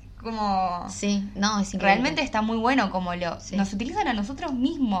 como... Sí, no, es increíble. Realmente está muy bueno como nos utilizan a nosotros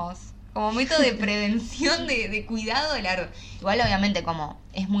mismos como método de prevención, de cuidado de la red. Igual, obviamente, como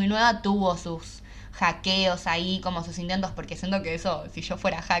es muy nueva, tuvo sus hackeos ahí, como sus intentos, porque siento que eso, si yo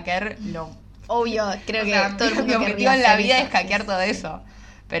fuera hacker, Obvio, creo que todo el mundo mi objetivo en la vida es hackear todo eso.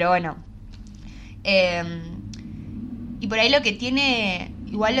 Pero bueno. Y por ahí lo que tiene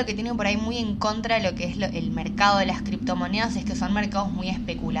por ahí muy en contra de lo que es el mercado de las criptomonedas es que son mercados muy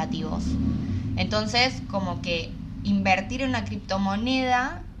especulativos. Entonces, como que invertir en una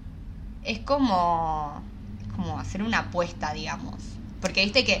criptomoneda es como hacer una apuesta, digamos. Porque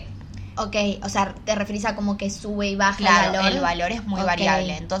viste que... Ok, o sea, te referís a como que sube y baja el valor. El valor es muy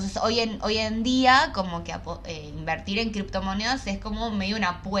variable. Entonces, hoy en día, como que invertir en criptomonedas es como medio una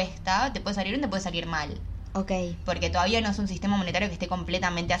apuesta. Te puede salir bien, te puede salir mal. Ok. Porque todavía no es un sistema monetario que esté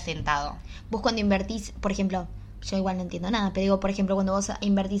completamente asentado. Vos cuando invertís, por ejemplo, yo igual no entiendo nada, pero digo, por ejemplo, cuando vos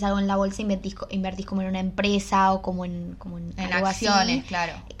invertís algo en la bolsa, invertís como en una empresa o como en algo acciones, así.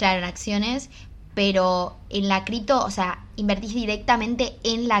 Claro. Claro, en acciones. Pero en la cripto, o sea, ¿invertís directamente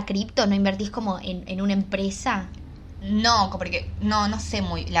en la cripto? ¿No invertís como en una empresa? No, porque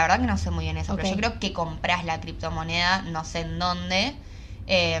la verdad que no sé muy bien eso, okay. Pero yo creo que compras la criptomoneda, no sé en dónde,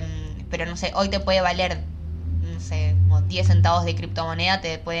 pero no sé, hoy te puede valer, no sé, como 10 centavos de criptomoneda,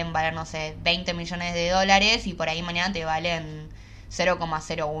 te pueden valer, no sé, 20 millones de dólares y por ahí mañana te valen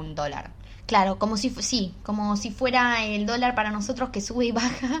 0,01 dólar. Claro, como si fuera el dólar para nosotros que sube y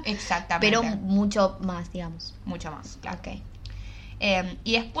baja. Exactamente. Pero mucho más, digamos. Mucho más, claro. Okay.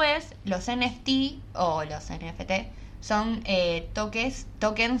 Y después, los NFT o los NFT son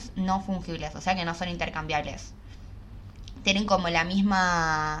tokens no fungibles, o sea que no son intercambiables. Tienen como la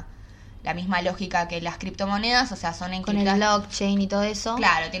misma lógica que las criptomonedas, o sea, son encriptadas. Con el blockchain y todo eso.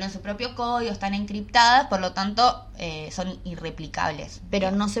 Claro, tienen su propio código, están encriptadas, por lo tanto, son irreplicables.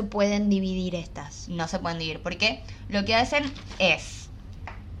 Pero no se pueden dividir estas. No se pueden dividir, porque lo que hacen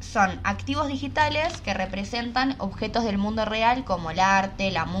son activos digitales que representan objetos del mundo real como el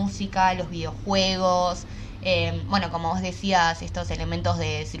arte, la música, los videojuegos, como vos decías, estos elementos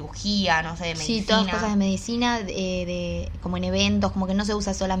de cirugía, no sé, de medicina. Sí, todas cosas de medicina, como en eventos, como que no se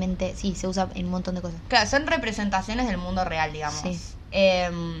usa solamente, sí, se usa en un montón de cosas. Claro, son representaciones del mundo real, digamos. Sí.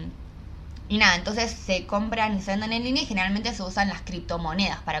 Y nada, entonces se compran y se venden en línea y generalmente se usan las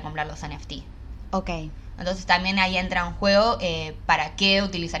criptomonedas para comprar los NFT. Ok. Entonces también ahí entra en juego para qué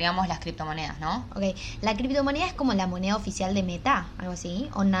utilizaríamos las criptomonedas, ¿no? Ok. ¿La criptomoneda es como la moneda oficial de Meta? ¿Algo así?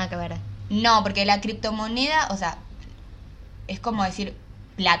 ¿O nada que ver? No, porque la criptomoneda, o sea, es como decir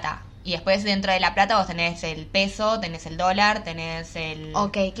plata. Y después dentro de la plata vos tenés el peso, tenés el dólar, tenés el...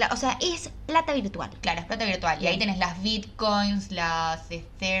 Ok, claro, o sea, es plata virtual. Claro, es plata virtual. Bien. Y ahí tenés las bitcoins, las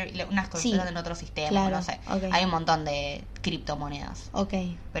Ethereum, unas cosas en otro sistema, claro, no sé. Okay. Hay un montón de criptomonedas. Ok.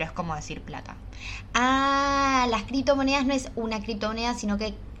 Pero es como decir plata. Ah, las criptomonedas no es una criptomoneda, sino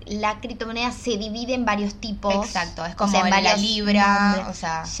que la criptomoneda se divide en varios tipos. Exacto, es como o sea, la libra, nombres. O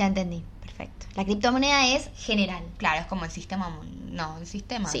sea... Ya entendí, perfecto. La criptomoneda es general. Claro, es como el sistema... No, el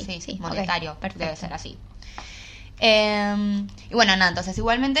sistema, sí monetario, okay, debe ser así. Y bueno, nada, entonces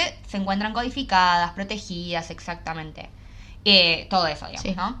igualmente se encuentran codificadas, protegidas, exactamente. Todo eso,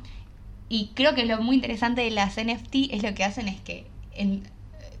 digamos, ¿no? Y creo que lo muy interesante de las NFT es lo que hacen es que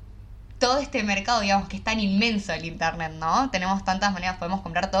todo este mercado, digamos, que es tan inmenso el internet, ¿no? Tenemos tantas maneras, podemos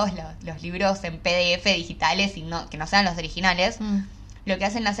comprar todos los libros en PDF digitales y que no sean los originales. Lo que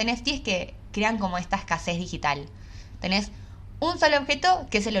hacen las NFT es que crean como esta escasez digital. Tenés un solo objeto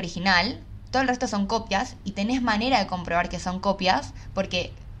que es el original, todo el resto son copias, y tenés manera de comprobar que son copias,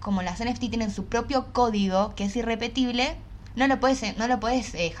 porque como las NFT tienen su propio código que es irrepetible, no lo puedes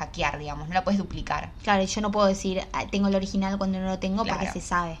hackear, digamos, no lo puedes duplicar. Claro, y yo no puedo decir tengo el original cuando no lo tengo, claro, porque se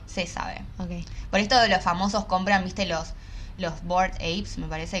sabe. Se sabe. Okay. Por esto los famosos compran, viste, los Bored Apes, me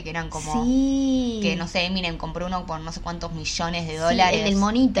parece que eran como... Sí. Que, no sé, Eminem compró uno por no sé cuántos millones de dólares. El del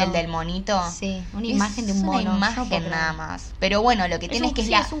monito. El del monito. Sí, una imagen de un mono. Una imagen nada más. Pero bueno, lo que tienes que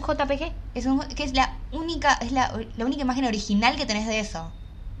es un JPG. Que es la única imagen original que tenés de eso.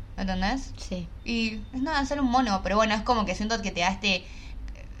 ¿Entendés? Sí. Y es nada, solo un mono. Pero bueno, es como que siento que te da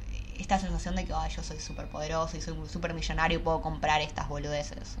esta sensación de que yo soy súper poderoso y soy súper millonario y puedo comprar estas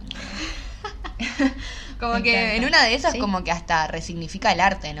boludeces. Como Me que encanta. en una de esas ¿Sí? como que hasta resignifica el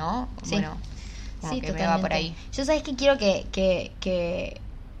arte, ¿no? Sí. Bueno, como Sí, que totalmente. me va por ahí. Yo sabes que quiero que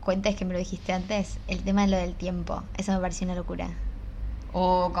cuentes, que me lo dijiste antes, el tema de lo del tiempo. Eso me pareció una locura.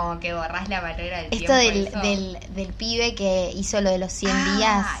 O como que borrás la barrera del Esto tiempo. del pibe que hizo lo de los 100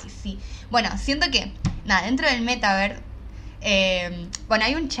 días. Ay, sí. Bueno, siento que, dentro del Metaverse,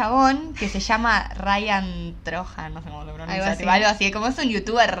 hay un chabón que se llama Ryan Trojan, no sé cómo lo pronuncia, algo así, como es un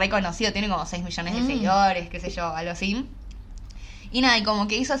youtuber reconocido, tiene como 6 millones de seguidores, qué sé yo, algo así. Y y como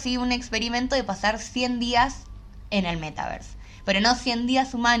que hizo así un experimento de pasar 100 días en el Metaverse. Pero no 100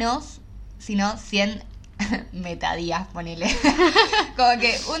 días humanos, sino 100 metadías, ponele. Como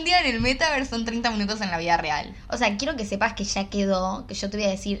que un día en el Metaverse son 30 minutos en la vida real. O sea, quiero que sepas que ya quedó, que yo te voy a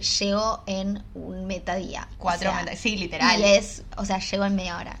decir, llegó en un metadía. 4 sí, literal. Y llegó en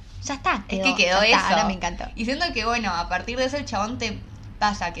media hora. Ya está, es que quedó eso. Ahora me encantó. Y siento que, a partir de eso el chabón te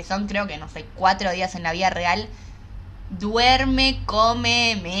pasa, que son, creo que, no sé, 4 días en la vida real, duerme,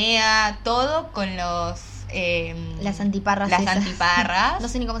 come, mea, todo con los... las antiparras. No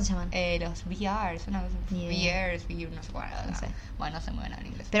sé ni cómo se llaman. Los VRs, una cosa. VRs, no sé cuál. No sé. Bueno, no sé muy bien en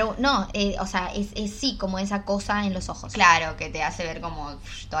inglés. Pero no, o sea, es sí, como esa cosa en los ojos. Claro, que te hace ver como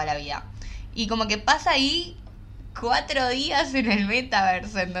toda la vida. Y como que pasa ahí 4 días en el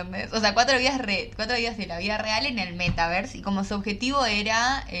Metaverse, ¿entendés? O sea, 4 días de la vida real en el Metaverse. Y como su objetivo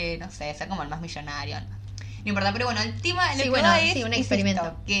era, no sé, ser como el más millonario. No importa, pero bueno, el tema de lo que va es, un experimento.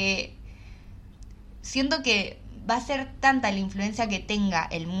 Esto, que siento que va a ser tanta la influencia que tenga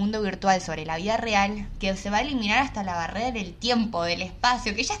el mundo virtual sobre la vida real que se va a eliminar hasta la barrera del tiempo, del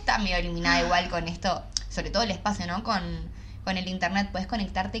espacio, que ya está medio eliminada igual con esto, sobre todo el espacio, ¿no? Con el internet puedes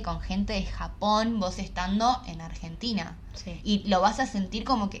conectarte con gente de Japón, vos estando en Argentina. Sí. Y lo vas a sentir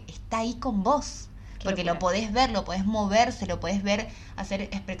como que está ahí con vos. Porque locura. lo podés ver, lo podés moverse, lo podés ver, hacer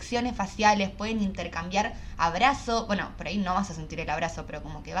expresiones faciales, pueden intercambiar abrazo. Bueno, por ahí no vas a sentir el abrazo, pero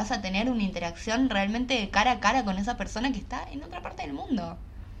como que vas a tener una interacción realmente de cara a cara con esa persona que está en otra parte del mundo.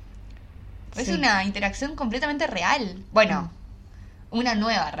 Sí. Es una interacción completamente real. Bueno, una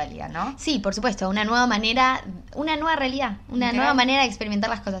nueva realidad, ¿no? Sí, por supuesto, una nueva manera, una nueva realidad, una Literal. nueva manera de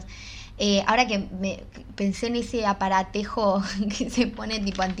experimentar las cosas. Ahora que pensé en ese aparatejo que se pone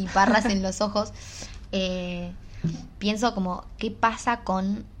tipo antiparras en los ojos, pienso como, ¿qué pasa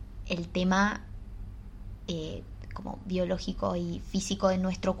con el tema como biológico y físico de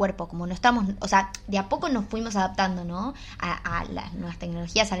nuestro cuerpo? Como no estamos, o sea, de a poco nos fuimos adaptando, ¿no? A las nuevas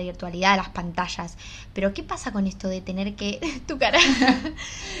tecnologías, a la virtualidad, a las pantallas. Pero ¿qué pasa con esto de tener que... tu cara...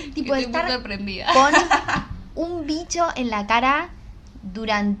 tipo de estar con un bicho en la cara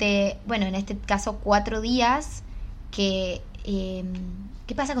durante, bueno, en este caso 4 días, que...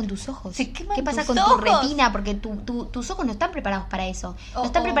 ¿qué pasa con tus ojos? ¿Qué pasa con tu retina? Porque tus ojos no están preparados para eso. No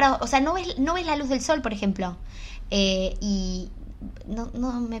están preparados, o sea, no ves la luz del sol, por ejemplo. Y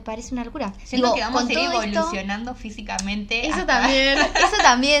no me parece una locura. Siento que vamos a ir evolucionando físicamente. Eso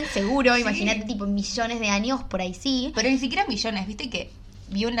también, seguro. Sí. Imagínate, tipo, millones de años, por ahí sí. Pero ni siquiera millones, viste que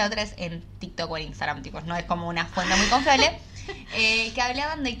vi una otra vez en TikTok o en Instagram, tipo, no es como una fuente muy confiable, que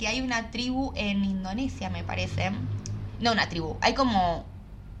hablaban de que hay una tribu en Indonesia, me parece. No una tribu, hay como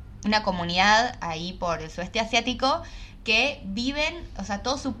una comunidad ahí por el sudeste asiático que viven, o sea,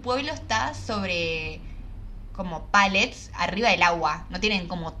 todo su pueblo está sobre como pallets arriba del agua, no tienen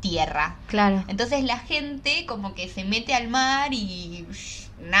como tierra. Claro. Entonces la gente como que se mete al mar y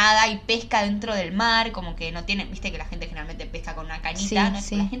nada y pesca dentro del mar, como que no tienen, viste que la gente generalmente pesca con una cañita, sí, ¿no?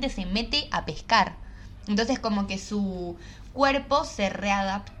 Sí. La gente se mete a pescar. Entonces como que su cuerpo se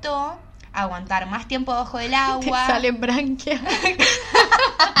readaptó a aguantar más tiempo bajo del agua. Te salen branquias.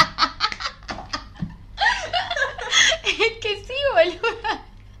 Es que sí, boluda.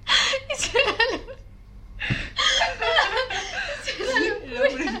 Es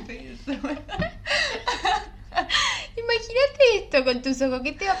tus ojos?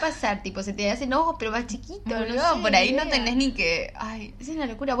 ¿Qué te va a pasar? Tipo, se te hacen ojos pero más chiquitos. No, sé, por ahí idea. no tenés ni que... Ay, es una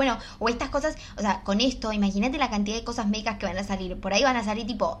locura. Bueno, o estas cosas, o sea, con esto, imagínate la cantidad de cosas médicas que van a salir. Por ahí van a salir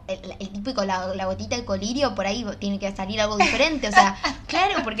tipo, el típico, la gotita de colirio, por ahí tiene que salir algo diferente. O sea,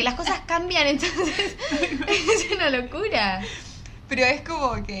 claro, porque las cosas cambian, entonces es una locura. pero es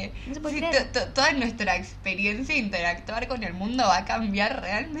como que No se puede sí, creer. toda nuestra experiencia de interactuar con el mundo va a cambiar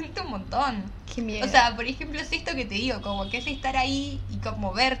realmente un montón. Qué miedo. O sea, por ejemplo, es esto que te digo, como que es estar ahí y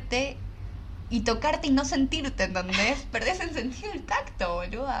como verte y tocarte y no sentirte, ¿entendés? Perdés el sentido del tacto,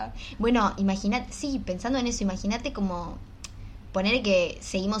 boluda. Bueno, imagínate, sí, pensando en eso, imagínate como poner que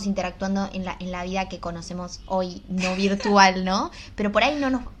seguimos interactuando en la vida que conocemos hoy, no virtual, ¿no? Pero por ahí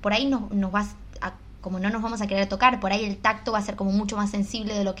nos vas a, como no nos vamos a querer tocar, por ahí el tacto va a ser como mucho más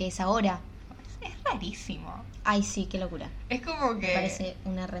sensible de lo que es ahora. Es rarísimo. Ay, sí, qué locura. Es como que... Me parece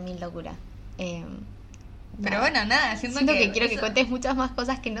una remil locura. Pero bueno, nada, siento que quiero que eso... cuentes muchas más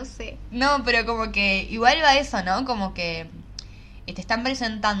cosas que no sé. No, pero como que igual va eso, ¿no? Como que te están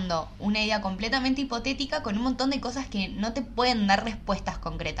presentando una idea completamente hipotética con un montón de cosas que no te pueden dar respuestas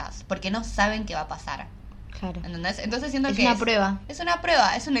concretas, porque no saben qué va a pasar. Claro. ¿Entendés? Entonces siento Es que una prueba. Es una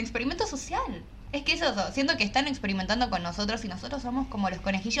prueba, es un experimento social. Es que es eso, siento que están experimentando con nosotros y nosotros somos como los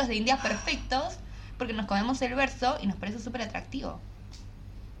conejillos de Indias perfectos porque nos comemos el verso y nos parece súper atractivo.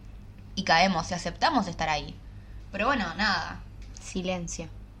 Y caemos y aceptamos estar ahí. Pero bueno, nada. Silencio.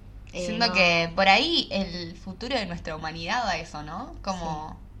 Siento No, que por ahí el futuro de nuestra humanidad va a eso, ¿no?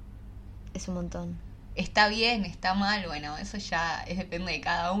 Como es un montón. está bien, está mal, bueno, eso ya depende de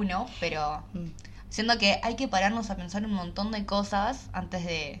cada uno, pero siento que hay que pararnos a pensar un montón de cosas antes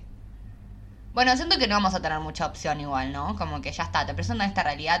de... Bueno, siento que no vamos a tener mucha opción igual, ¿no? Como que ya está, te presentan esta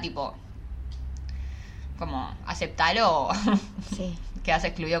realidad tipo... Como, aceptalo o Sí. quedas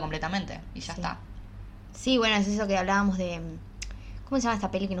excluido completamente y ya Sí. está. Sí, bueno, es eso que hablábamos de... ¿Cómo se llama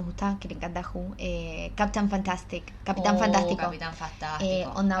esta peli que nos gusta? Que le encanta a Who. Captain Fantastic. Capitán Fantástico. Capitán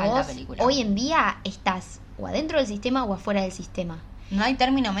Fantástico. Onda Alta vos, película. hoy en día estás o adentro del sistema o afuera del sistema. No hay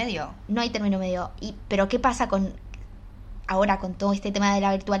término medio. No hay término medio. Pero ¿qué pasa con ahora con todo este tema de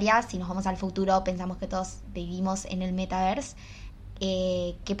la virtualidad? Si nos vamos al futuro, pensamos que todos vivimos en el metaverse.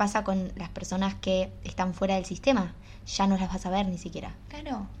 ¿Qué pasa con las personas que están fuera del sistema? Ya no las vas a ver ni siquiera.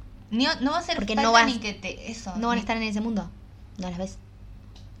 Claro. No va a ser Porque falta no vas- ni que te... Eso. No van a ni- estar en ese mundo. No las ves.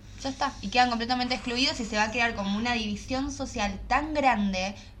 Ya está. Y quedan completamente excluidos y se va a crear como una división social tan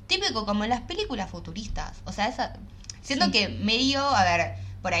grande, típico como en las películas futuristas. O sea, siento Sí. que medio, a ver,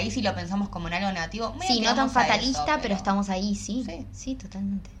 por ahí si lo pensamos como en algo negativo, medio Sí, que no tan vamos a eso, fatalista, pero estamos ahí, sí. Sí. Sí,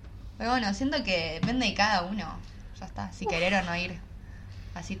 totalmente. Pero bueno, siento que depende de cada uno. Ya está, si querer o no ir.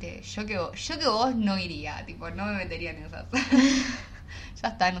 Así yo que vos no iría, tipo, no me metería en esas. Ya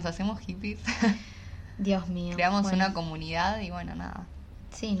está, nos hacemos hippies. Dios mío. Creamos Bueno, una comunidad y bueno, nada.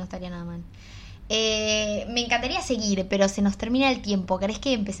 Sí, no estaría nada mal. Me encantaría seguir, pero se nos termina el tiempo. ¿Querés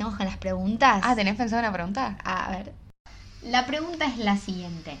que empecemos con las preguntas? Ah, ¿tenés pensado una pregunta? A ver. La pregunta es la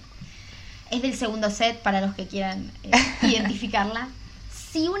siguiente. Es del segundo set para los que quieran identificarla.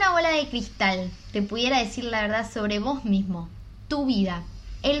 Si una bola de cristal te pudiera decir la verdad sobre vos mismo, tu vida,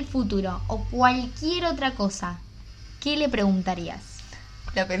 el futuro o cualquier otra cosa, ¿qué le preguntarías?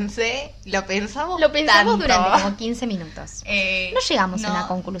 Lo pensamos Lo pensamos tanto. durante como 15 minutos. No llegamos a no, una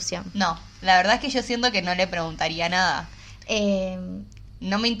conclusión. No, la verdad es que yo siento que no le preguntaría nada.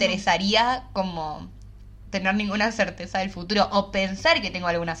 No me interesaría como tener ninguna certeza del futuro o pensar que tengo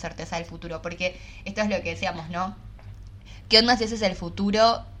alguna certeza del futuro, porque esto es lo que decíamos, ¿no? ¿Qué onda si ese es el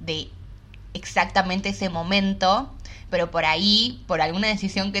futuro de exactamente ese momento? Pero por ahí, por alguna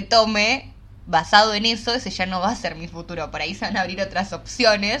decisión que tome, basado en eso, ese ya no va a ser mi futuro. Por ahí se van a abrir otras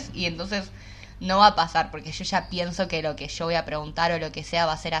opciones y entonces no va a pasar, porque yo ya pienso que lo que yo voy a preguntar o lo que sea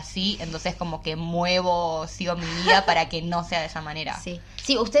va a ser así, entonces como que sigo mi vida para que no sea de esa manera. Sí,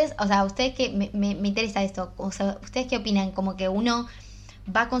 sí, ustedes que me interesa esto, o sea, ¿ustedes qué opinan? ¿Como que uno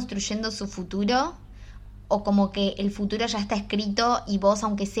va construyendo su futuro o como que el futuro ya está escrito y vos,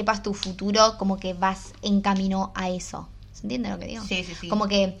 aunque sepas tu futuro, como que vas en camino a eso? ¿Se entiende lo que digo? Sí, sí, sí. Como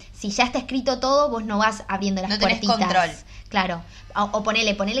que si ya está escrito todo, vos no vas abriendo las No tenés puertitas. control. Claro. O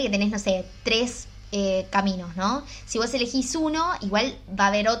ponele que tenés, no sé, 3 caminos, ¿no? Si vos elegís uno, igual va a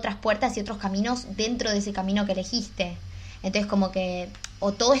haber otras puertas y otros caminos dentro de ese camino que elegiste. Entonces como que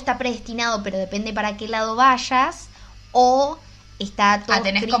o todo está predestinado, pero depende para qué lado vayas, o está todo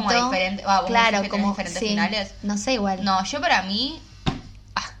tenés escrito. como diferentes... vos claro, decís que tenés como diferentes sí, finales. no sé, igual. No, yo para mí...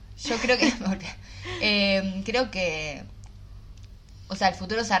 yo creo que... creo que... O sea, el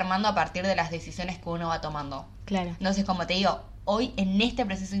futuro se va armando a partir de las decisiones que uno va tomando. Claro. Entonces, como te digo, hoy, en este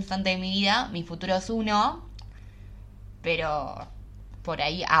preciso instante de mi vida, mi futuro es uno, pero por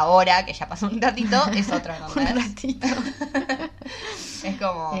ahí ahora, que ya pasó un ratito, es otro, ¿no? Un ratito. Es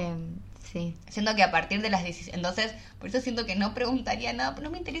como... Sí. Siento que a partir de las 16... Entonces, por eso siento que no preguntaría nada, no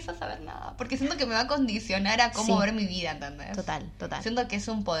me interesa saber nada, porque siento que me va a condicionar a cómo ver mi vida, ¿entendés? Total. Siento que es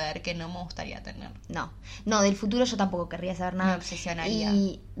un poder que no me gustaría tener. No, del futuro yo tampoco querría saber nada. Me obsesionaría.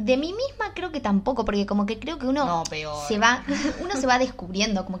 Y de mí misma creo que tampoco, porque como que creo que uno peor. se va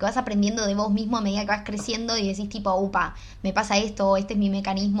descubriendo, como que vas aprendiendo de vos mismo a medida que vas creciendo y decís tipo, upa, me pasa esto, este es mi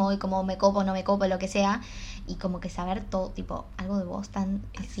mecanismo y como me copo, no me copo, lo que sea. Y como que saber todo, tipo, algo de vos tan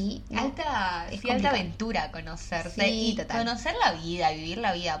así. Alta aventura conocerse y conocer la vida, vivir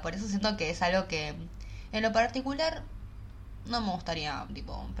la vida. Por eso siento que es algo que, en lo particular, no me gustaría,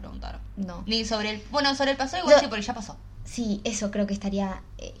 tipo, preguntar. No. Ni sobre el pasado, igual sí, porque ya pasó. Sí, eso creo que estaría...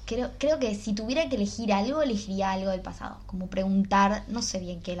 creo que si tuviera que elegir algo, elegiría algo del pasado. Como preguntar, no sé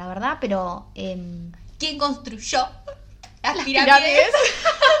bien qué, la verdad, pero... ¿Quién construyó las pirámides?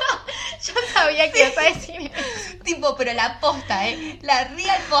 Yo sabía que ibas a decir tipo, pero la posta, la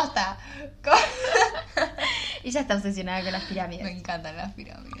real posta. Ella está obsesionada con las pirámides. Me encantan las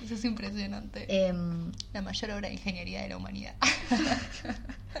pirámides, es impresionante. La mayor obra de ingeniería de la humanidad.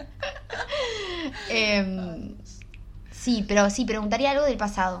 Sí, pero sí, preguntaría algo del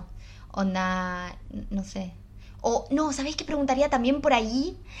pasado. Onda, no sé. O, no, ¿sabés qué preguntaría también por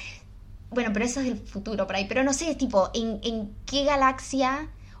ahí? Bueno, pero eso es del futuro por ahí. Pero no sé, tipo, ¿en qué galaxia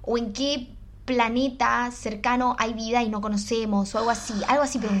o en qué planeta cercano hay vida y no conocemos? O algo así. Algo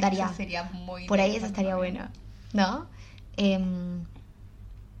así preguntaría. Eso sería muy por ahí eso estaría bueno. ¿No?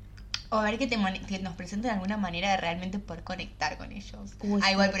 O a ver que nos presenten alguna manera de realmente poder conectar con ellos.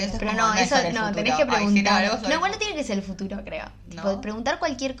 Igual, pero eso pero es como, eso no, tenés que preguntar. No, igual no tiene que ser el futuro, creo. ¿No? Tipo, preguntar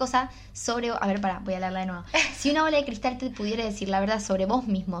cualquier cosa sobre... A ver, voy a leerla de nuevo. Si una bola de cristal te pudiera decir la verdad sobre vos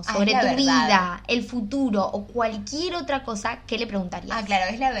mismo, sobre tu vida, el futuro o cualquier otra cosa, ¿qué le preguntarías? Ah,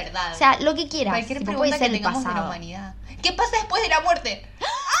 claro, es la verdad. O sea, lo que quieras. Cualquier tipo, pregunta puede ser que el tengamos pasado. de la humanidad. ¿Qué pasa después de la muerte?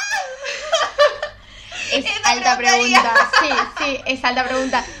 Es alta pregunta. Sí, es alta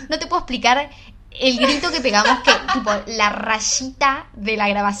pregunta. No te puedo explicar el grito que pegamos, que tipo la rayita de la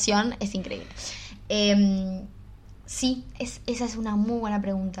grabación es increíble. Sí, esa es una muy buena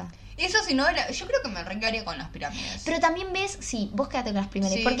pregunta. Eso si no, yo creo que me reengaría con las pirámides. Pero también ves, sí, vos quedate con las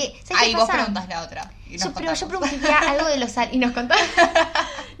primeras. Sí. Porque, ¿sabes qué vos pasa? preguntas la otra. Pero yo preguntaría algo de los y nos contás.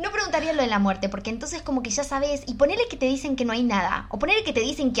 No preguntaría lo de la muerte, porque entonces como que ya sabes, y ponele que te dicen que no hay nada, o ponele que te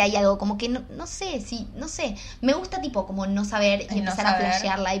dicen que hay algo, como que no sé, sí, no sé. Me gusta tipo como no saber y empezar a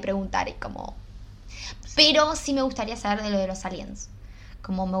flashearla y preguntar y como... Sí. Pero sí me gustaría saber de lo de los aliens.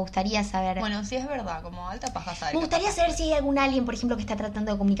 Como me gustaría saber... Bueno, sí es verdad, como alta paja saber. Me gustaría saber si hay algún alien, por ejemplo, que está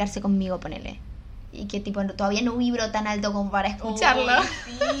tratando de comunicarse conmigo, ponele. Y que tipo todavía no vibro tan alto como para escucharlo.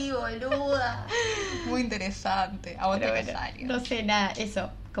 Sí, boluda. Muy interesante. A vos te aliens. No sé, nada,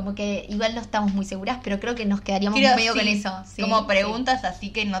 eso. Como que igual no estamos muy seguras, pero creo que nos quedaríamos medio con eso. Sí, como preguntas así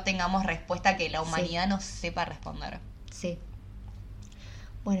que no tengamos respuesta, que la humanidad no sepa responder. Sí.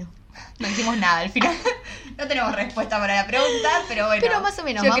 Bueno. No hicimos nada al final. No tenemos respuesta para la pregunta, pero bueno. Pero más o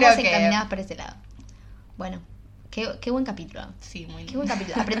menos, vamos encaminadas por ese lado. Bueno, qué buen capítulo. Sí, muy Qué buen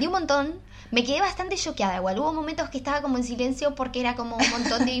capítulo. Aprendí un montón. Me quedé bastante choqueada igual. Hubo momentos que estaba como en silencio porque era como un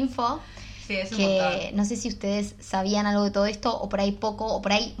montón de info. Sí, es un que montón. No sé si ustedes sabían algo de todo esto, o por ahí poco, o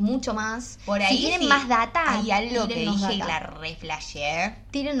por ahí mucho más. Por ahí si tienen más data, hay algo que dije data. Y la reflashé.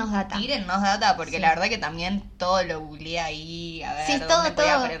 Tírennos data. Tírennos data, porque la verdad que también todo lo googleé ahí, a ver sí, dónde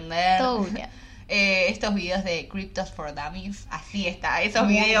podía aprender. Todo googleé. Estos videos de Cryptos for Dummies, así está, esos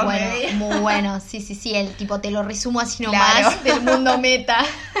videos. Muy bueno, sí, el tipo te lo resumo así nomás del mundo meta.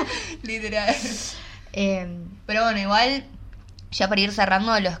 Literal. Pero bueno, igual, ya para ir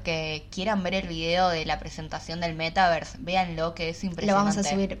cerrando, los que quieran ver el video de la presentación del Metaverse, véanlo, que es impresionante. Lo vamos a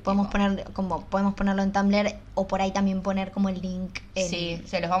subir, podemos ponerlo en Tumblr, o por ahí también poner como el link. Sí,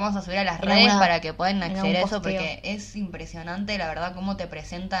 se los vamos a subir a las redes para que puedan acceder a eso, porque es impresionante, la verdad, cómo te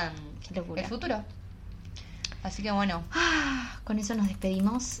presentan el futuro. Así que bueno. Con eso nos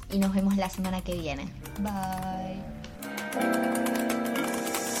despedimos y nos vemos la semana que viene. Bye.